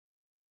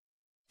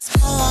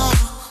Spotlight,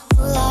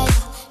 moonlight,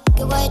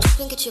 nigga, why you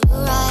tripping, get you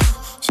right.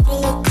 Should've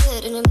look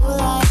good in the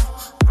moonlight.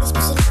 All this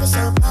pussy nigga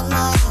so bad,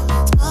 my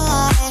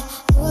spotlight,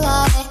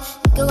 moonlight,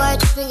 nigga, why you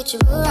tripping, get you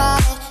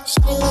right.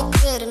 Should've look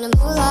good in the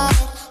moonlight.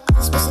 All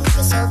this pussy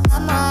nigga so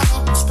bad, my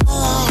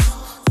spotlight,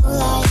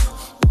 moonlight,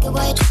 nigga,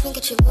 why you tripping,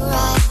 get you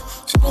right.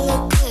 Should've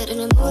look good in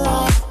the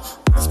moonlight.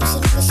 All this pussy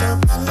nigga so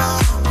bad,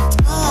 my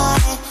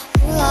spotlight,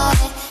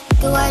 moonlight,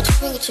 nigga, why you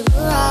tripping, get you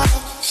right.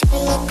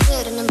 Should've look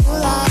good in the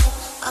moonlight.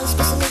 All this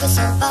pussy niggas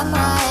so by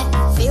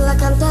my. Feel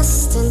like I'm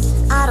destined.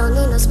 I don't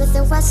need no Smith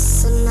 &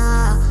 Wesson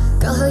now.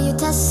 Girl, who you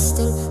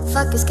testing?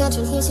 Fuck is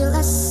Gantrin, here's your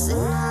lesson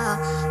now.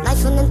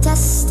 Knife and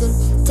intestine,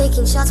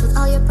 taking shots with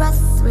all your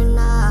brethren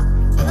now.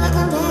 Feel like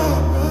I'm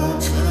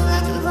dead, feeling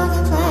like you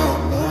fucking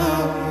planned me.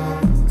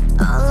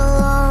 All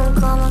alone,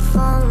 call my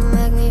phone,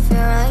 make me feel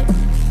right.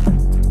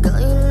 Girl,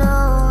 you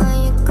know when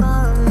you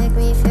call, make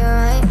me feel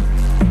right.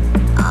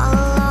 All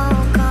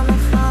alone, call my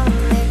phone,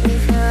 make me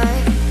feel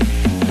right.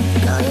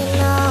 Girl, you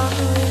know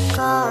when you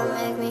call,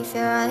 make me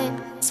feel right.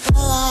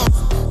 Spotlight,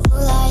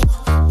 moonlight,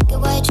 nigga,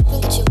 why you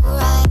tripping, get you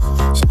right.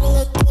 Should've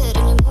look good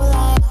in the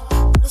moonlight.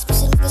 All this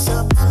pussy nigga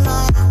so bad,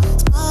 my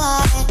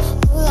spotlight,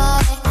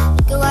 moonlight,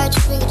 nigga, why you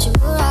tripping, get you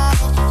right.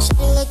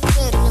 Should've look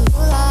good in the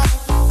moonlight.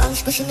 All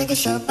this pussy nigga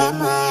so bad,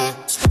 my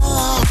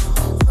spotlight,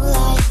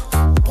 moonlight,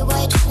 nigga, why you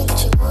tripping,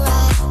 get you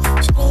right.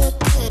 Should've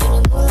look good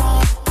in the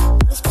moonlight.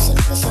 All this pussy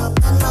nigga so bad, my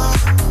spotlight,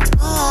 moonlight,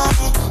 nigga, why you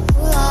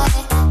tripping,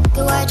 get you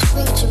right.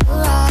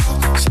 Should've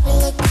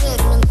look good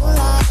in the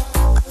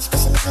moonlight. All this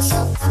pussy nigga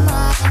so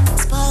bad, my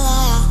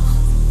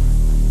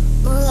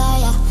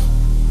spotlight,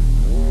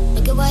 moonlight,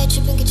 nigga, why you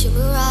tripping, get you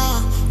right.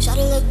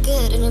 Should've look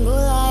good in the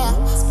moonlight.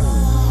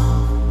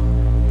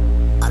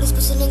 All this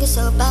pussy nigga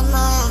so bad, my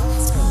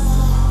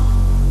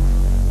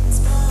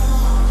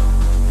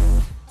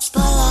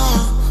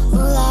spotlight,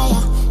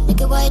 moonlight,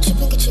 nigga, why you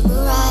tripping, get you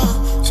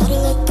right.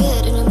 Should've look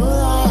good in the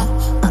moonlight.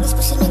 All this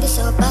pussy nigga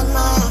so bad,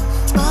 my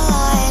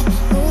spotlight,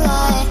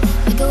 moonlight,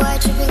 nigga, why you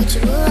tripping, get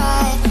you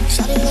right.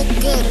 Should've look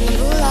good in the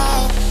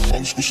moonlight. All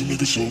this pussy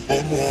nigga so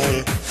bad,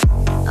 my.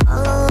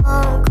 All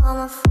alone, call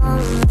my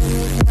phone, make me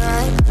feel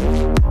right.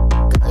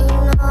 Girl, you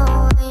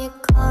know when you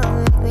call,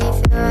 make me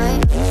feel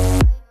right.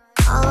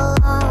 All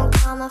alone,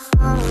 call my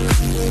phone, make me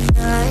feel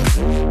right.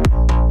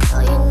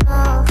 Girl, you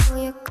know who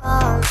you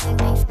call, make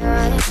me feel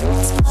right.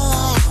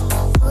 Spotlight,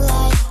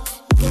 moonlight,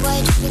 nigga, why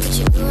you tripping, get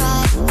you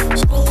right.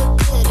 Should've look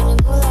good in the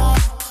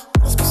moonlight.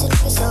 All this pussy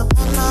nigga so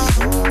bad, my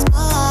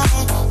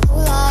spotlight,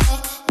 moonlight,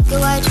 nigga,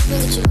 why you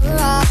tripping, get you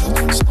right.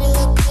 Should've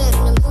look good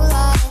in the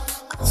moonlight.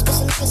 All this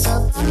pussy nigga so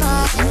bad, my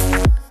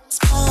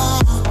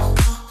spotlight,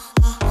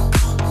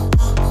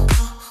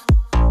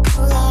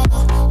 moonlight,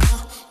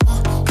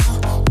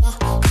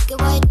 nigga,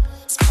 why you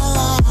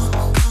spotlight,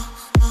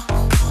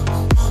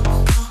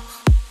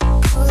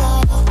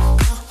 moonlight.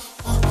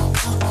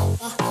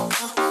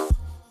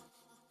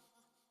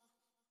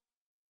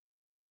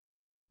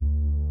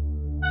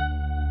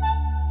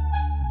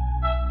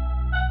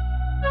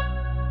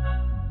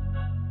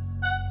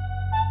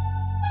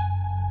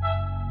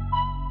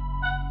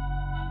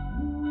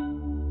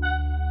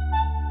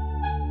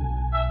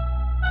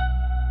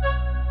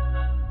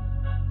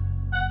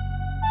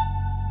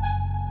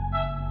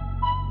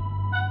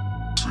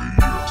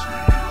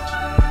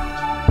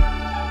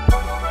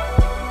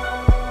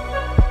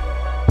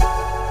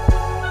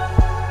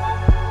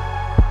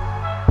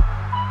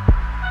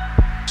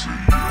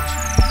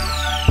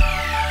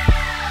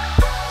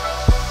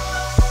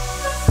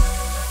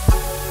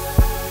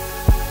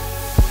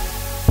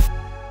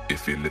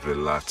 If you're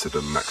living life to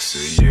the max,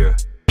 say yeah.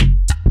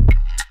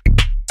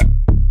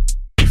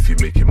 If you're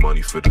making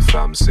money for the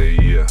fam, say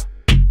yeah.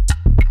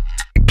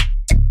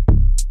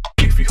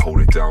 If you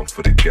hold it down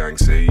for the gang,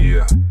 say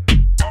yeah.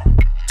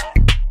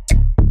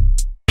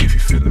 If you're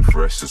feeling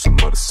fresh as a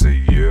mother,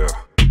 say yeah.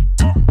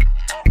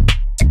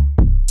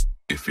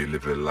 If you're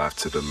living life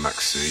to the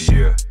max, say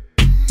yeah.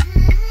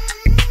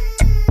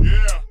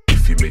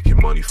 If you're making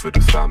money for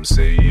the fam,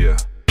 say yeah.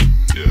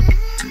 Yeah.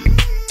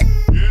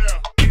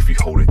 If you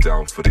hold it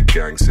down for the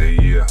gang, say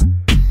yeah.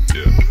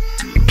 Yeah.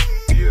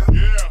 Yeah.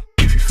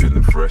 If you're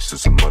feeling fresh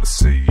as a mother,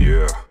 say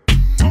yeah.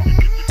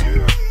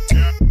 Yeah.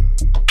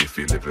 If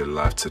you're living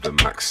life to the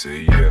max,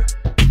 say yeah.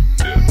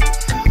 Yeah.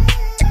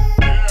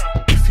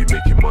 If you're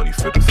making money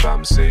for the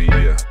fam, say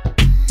yeah.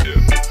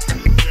 Yeah.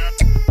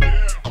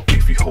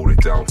 If you hold it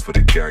down for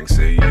the gang,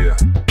 say yeah.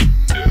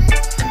 Yeah.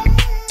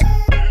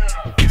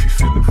 If you're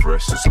feeling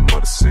fresh as a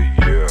mother, say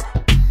yeah.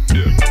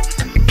 Yeah.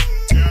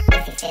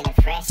 If you're feeling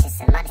fresh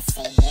as a mother,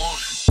 say yeah.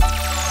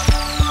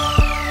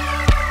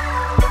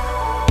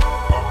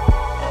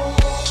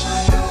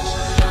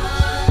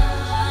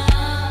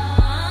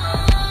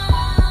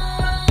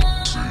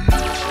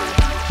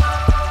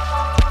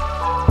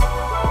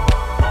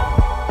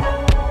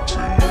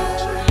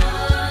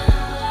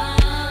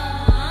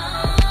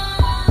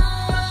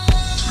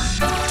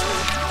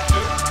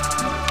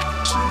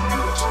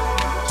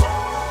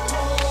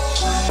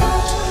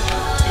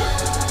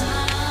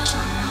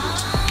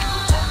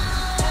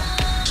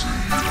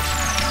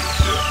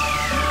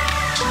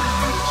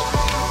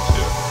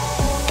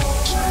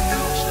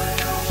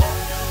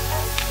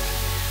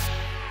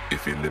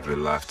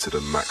 living life to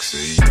the max,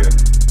 say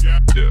yeah.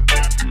 Yeah.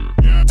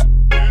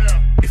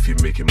 If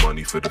you're making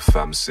money for the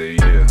fam, say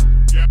yeah.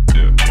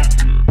 Yeah.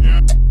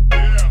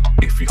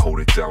 If you hold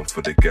it down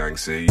for the gang,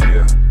 say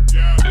yeah.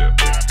 Yeah.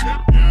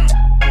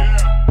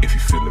 If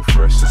you're feeling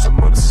fresh as a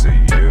mother, say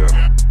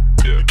yeah.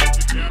 Yeah.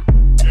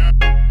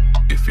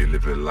 If you're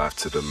living life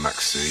to the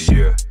max, say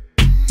yeah.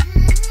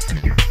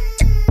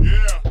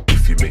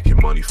 If you're making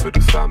money for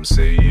the fam,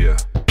 say yeah.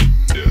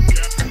 Yeah.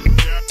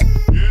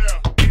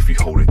 If you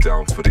hold it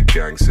down for the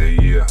gang, say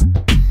yeah.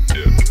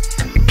 Yeah.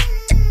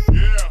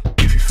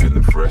 If you're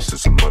feeling fresh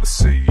as a mother,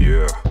 say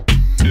yeah.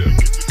 Yeah.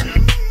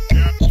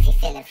 If you're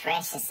feeling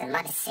fresh as a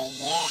mother, say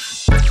yeah.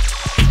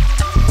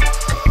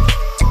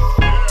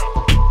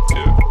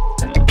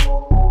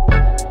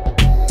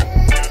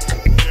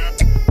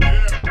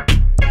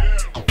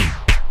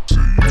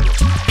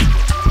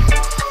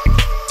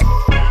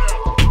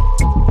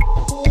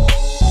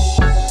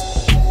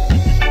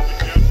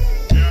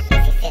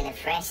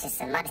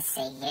 Somebody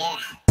say yeah.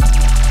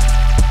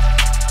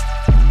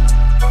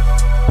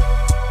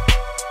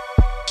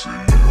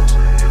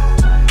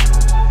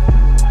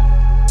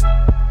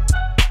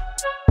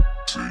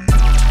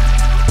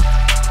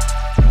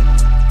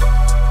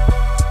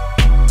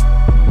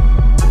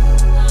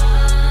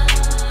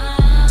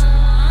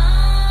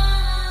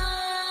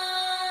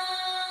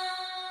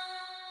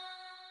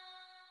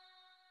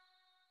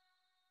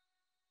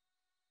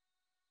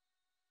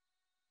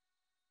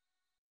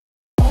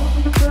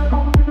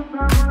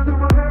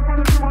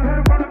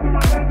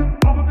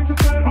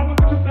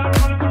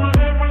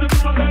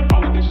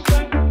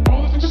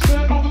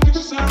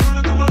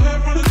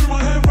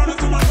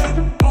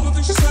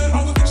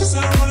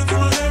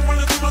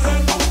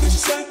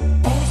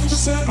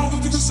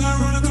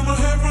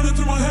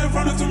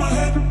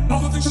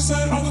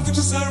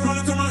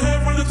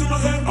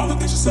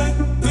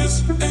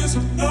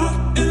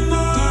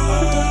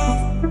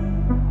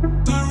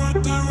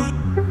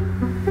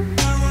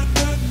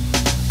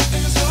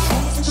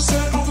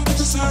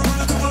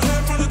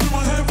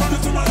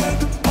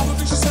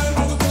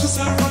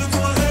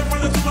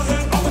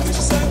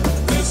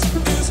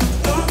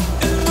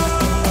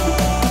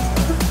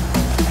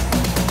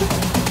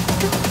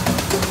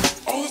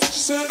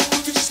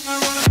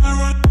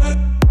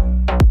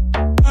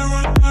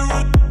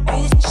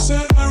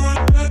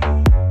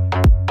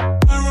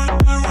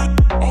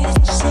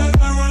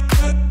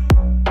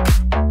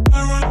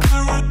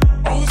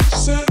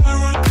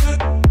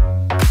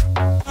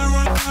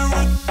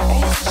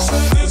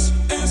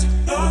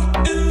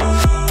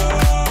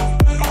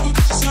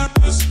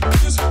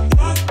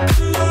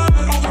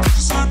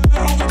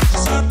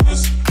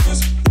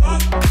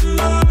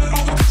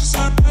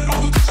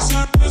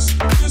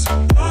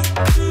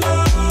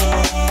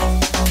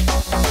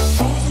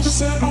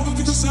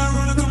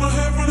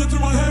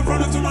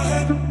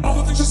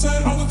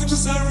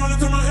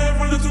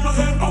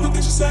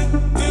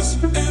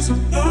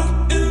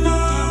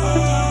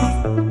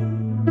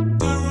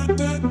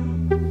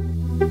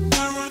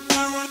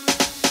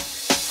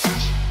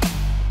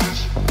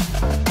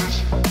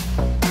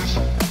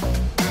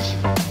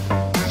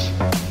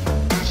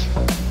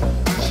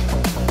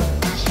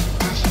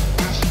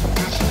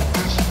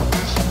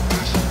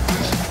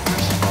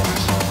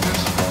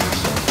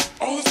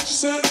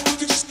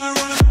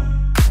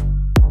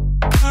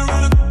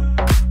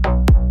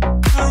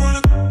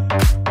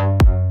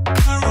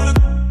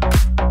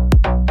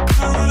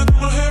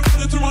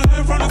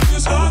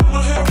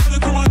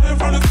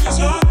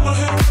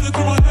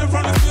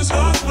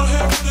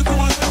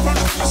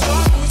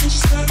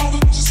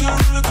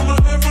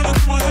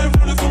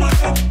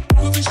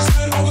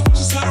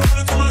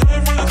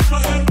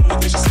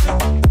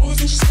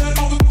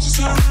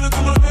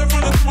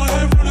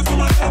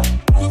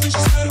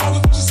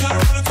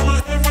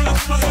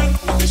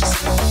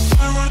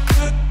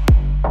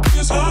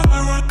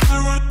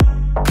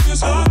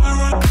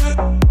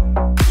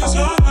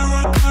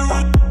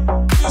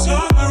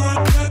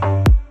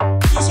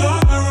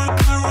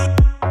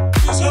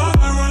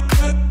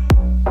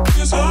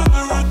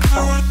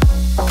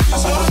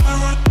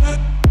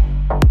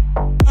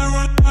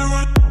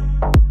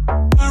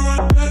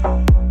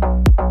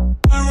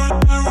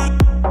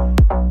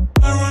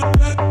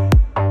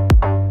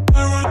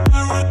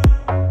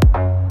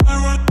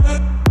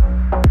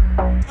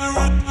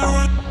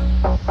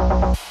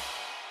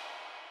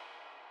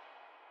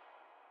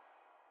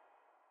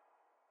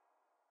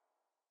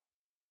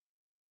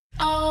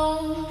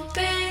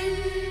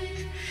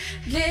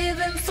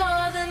 Living for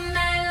the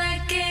night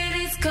like it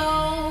is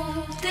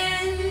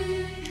golden.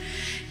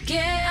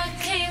 Yeah, I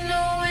came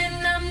knowing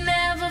I'm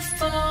never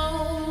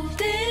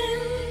folding.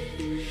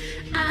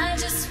 I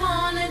just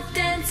wanna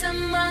dance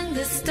among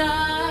the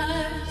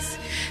stars.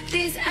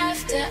 These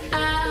after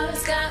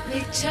hours got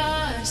me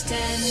charged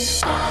and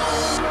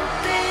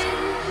open.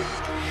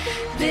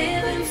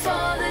 Living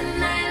for the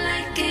night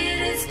like it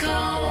is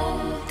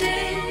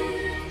golden.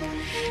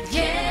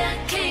 Yeah, I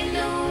came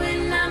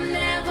knowing I'm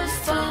never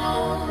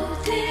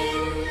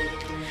folding.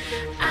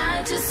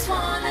 I just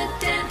wanna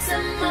dance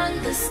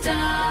among the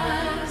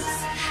stars.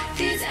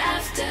 These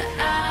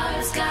after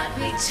hours got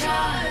me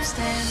charged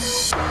and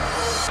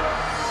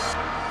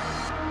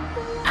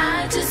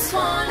I just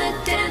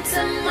wanna dance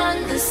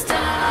among the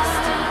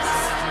stars.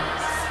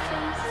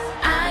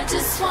 I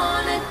just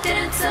wanna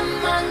dance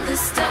among the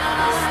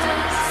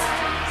stars.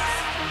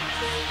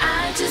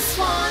 I just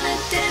wanna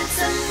dance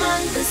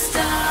among the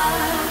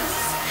stars.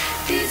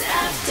 These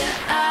after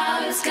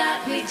hours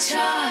got me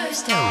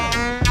charged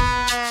on.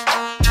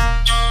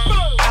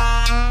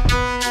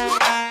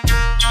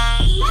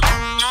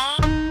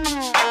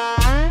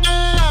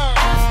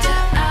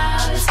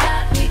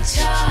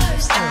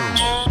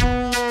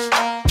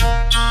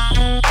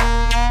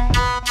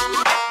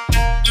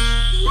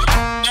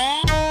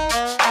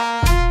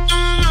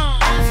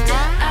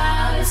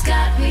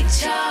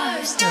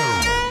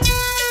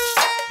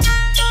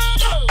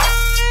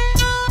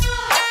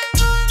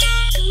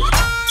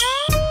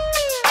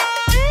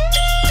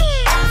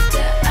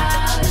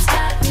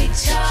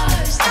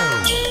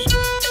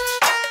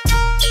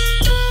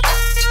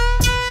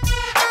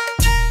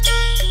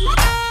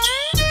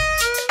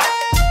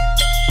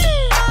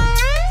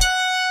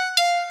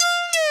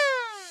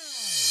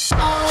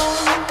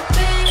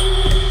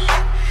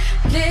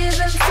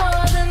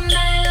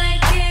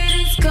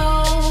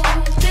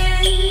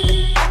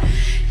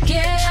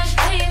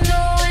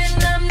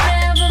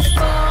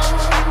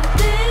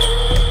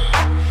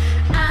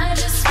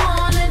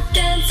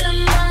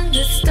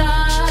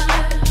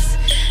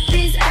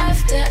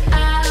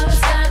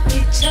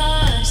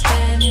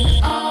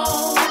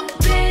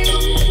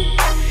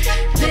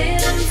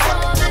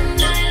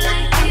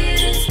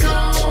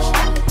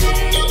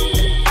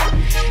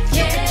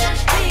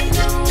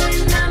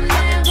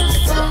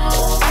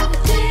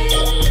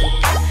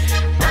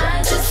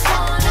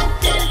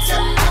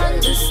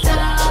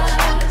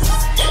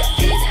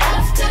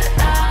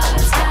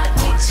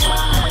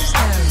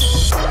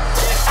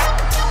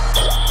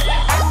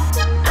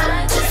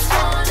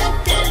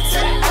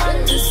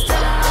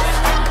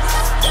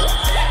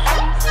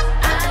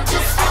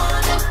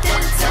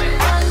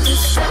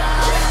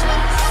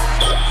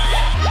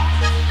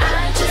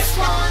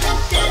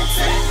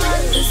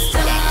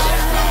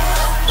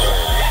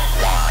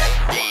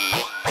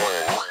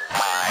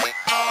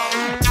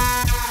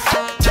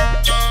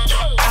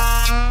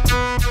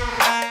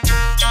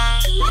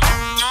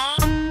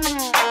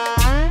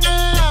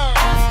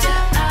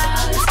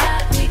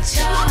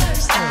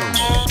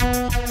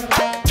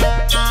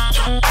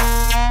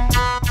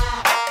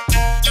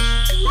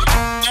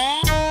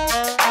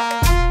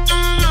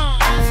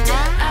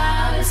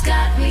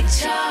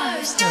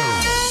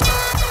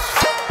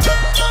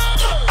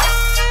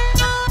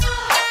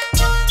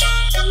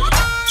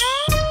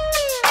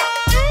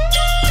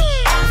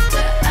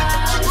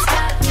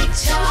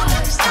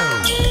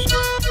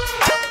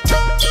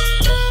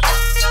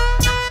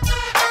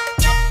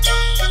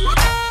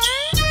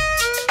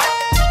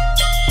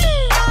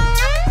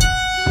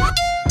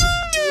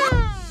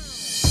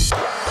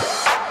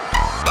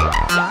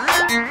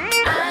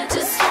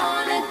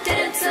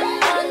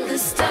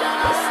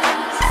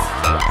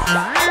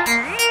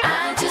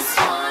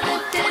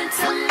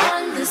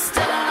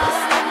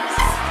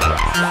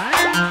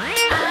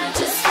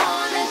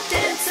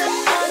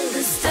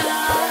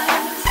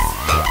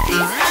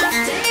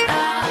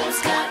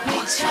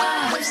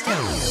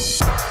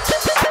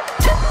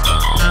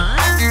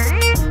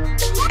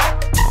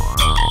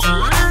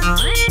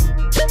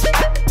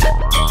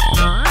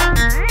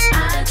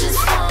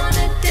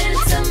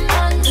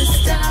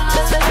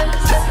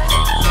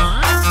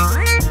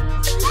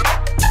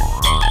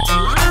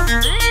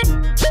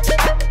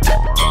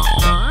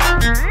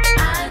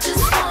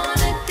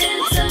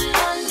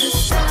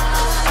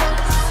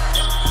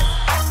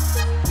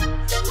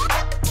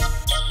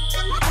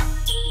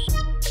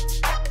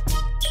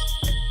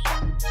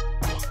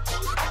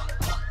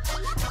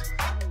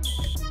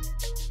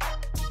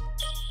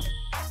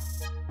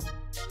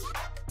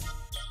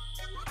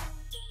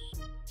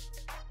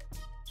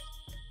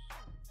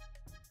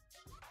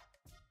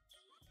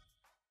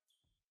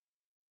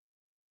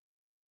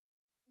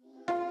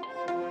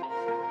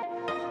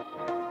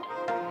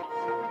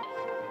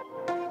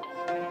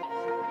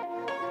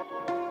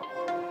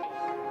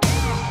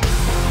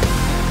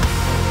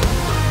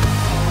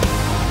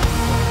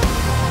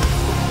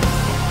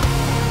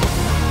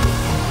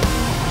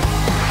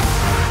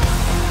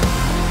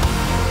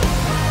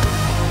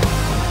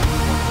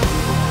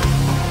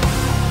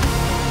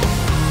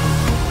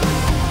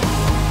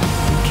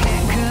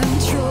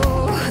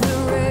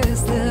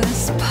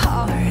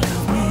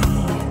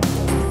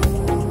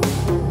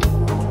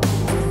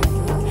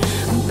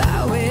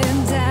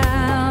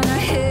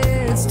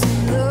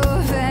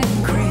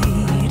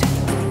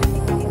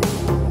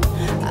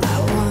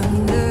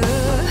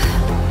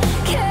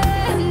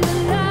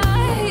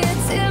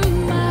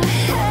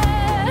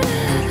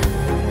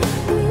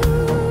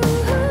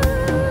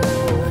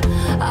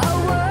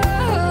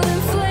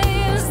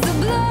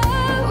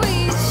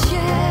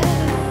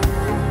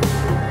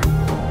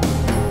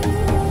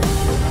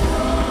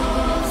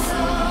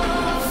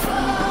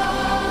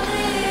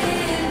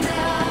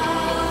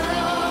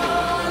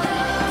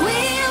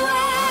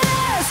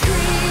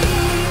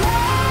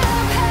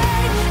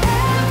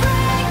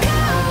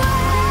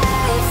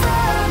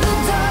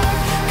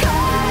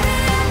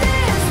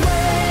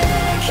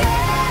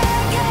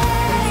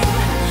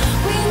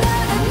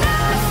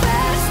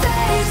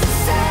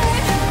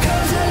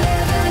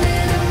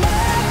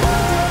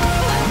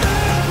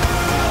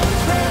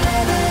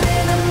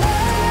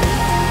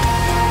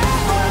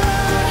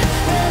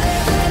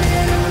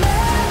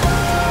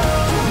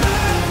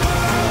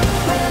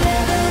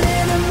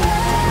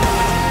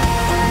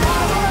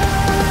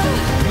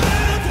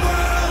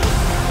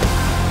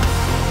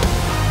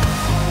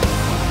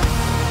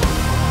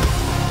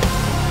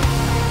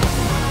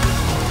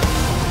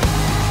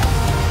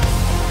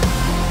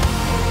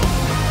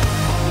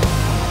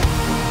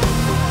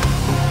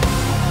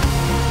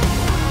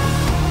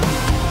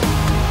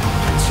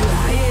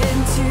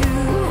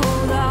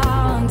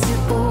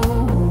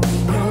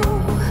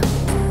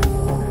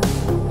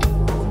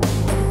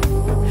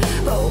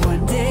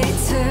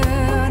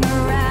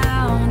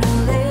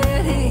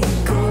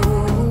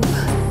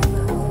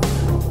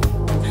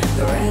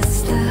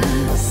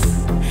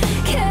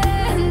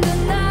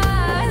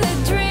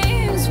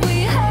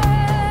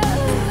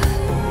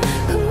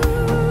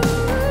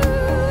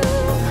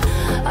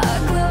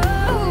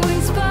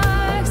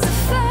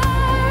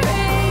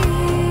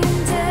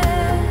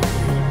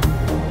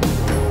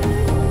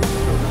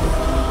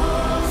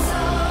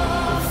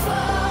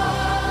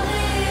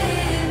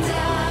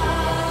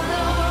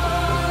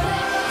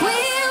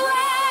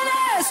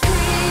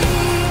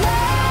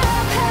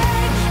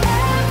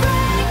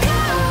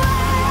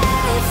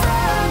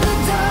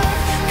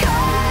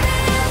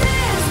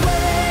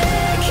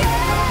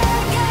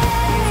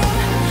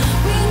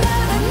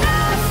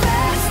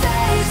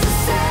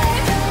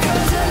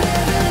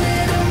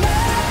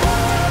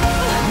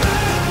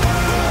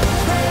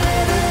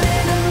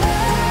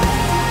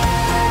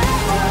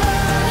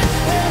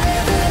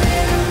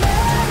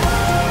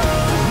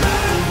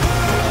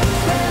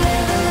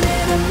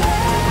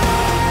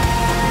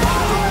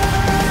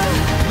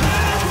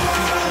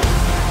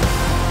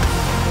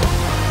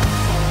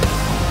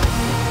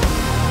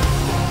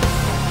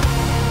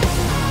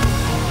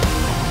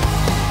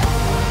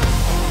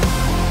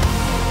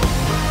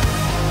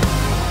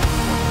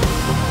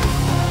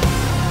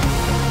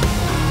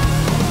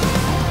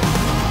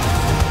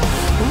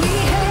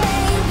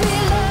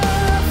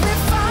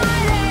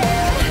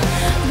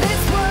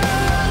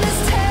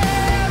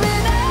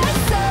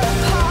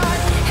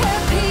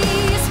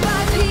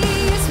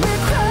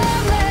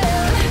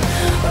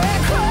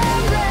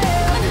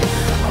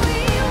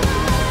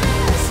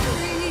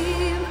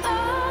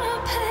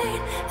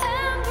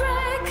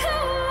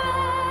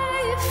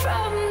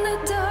 from the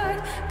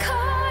dark,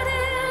 caught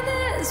in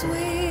this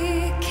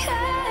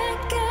weekend.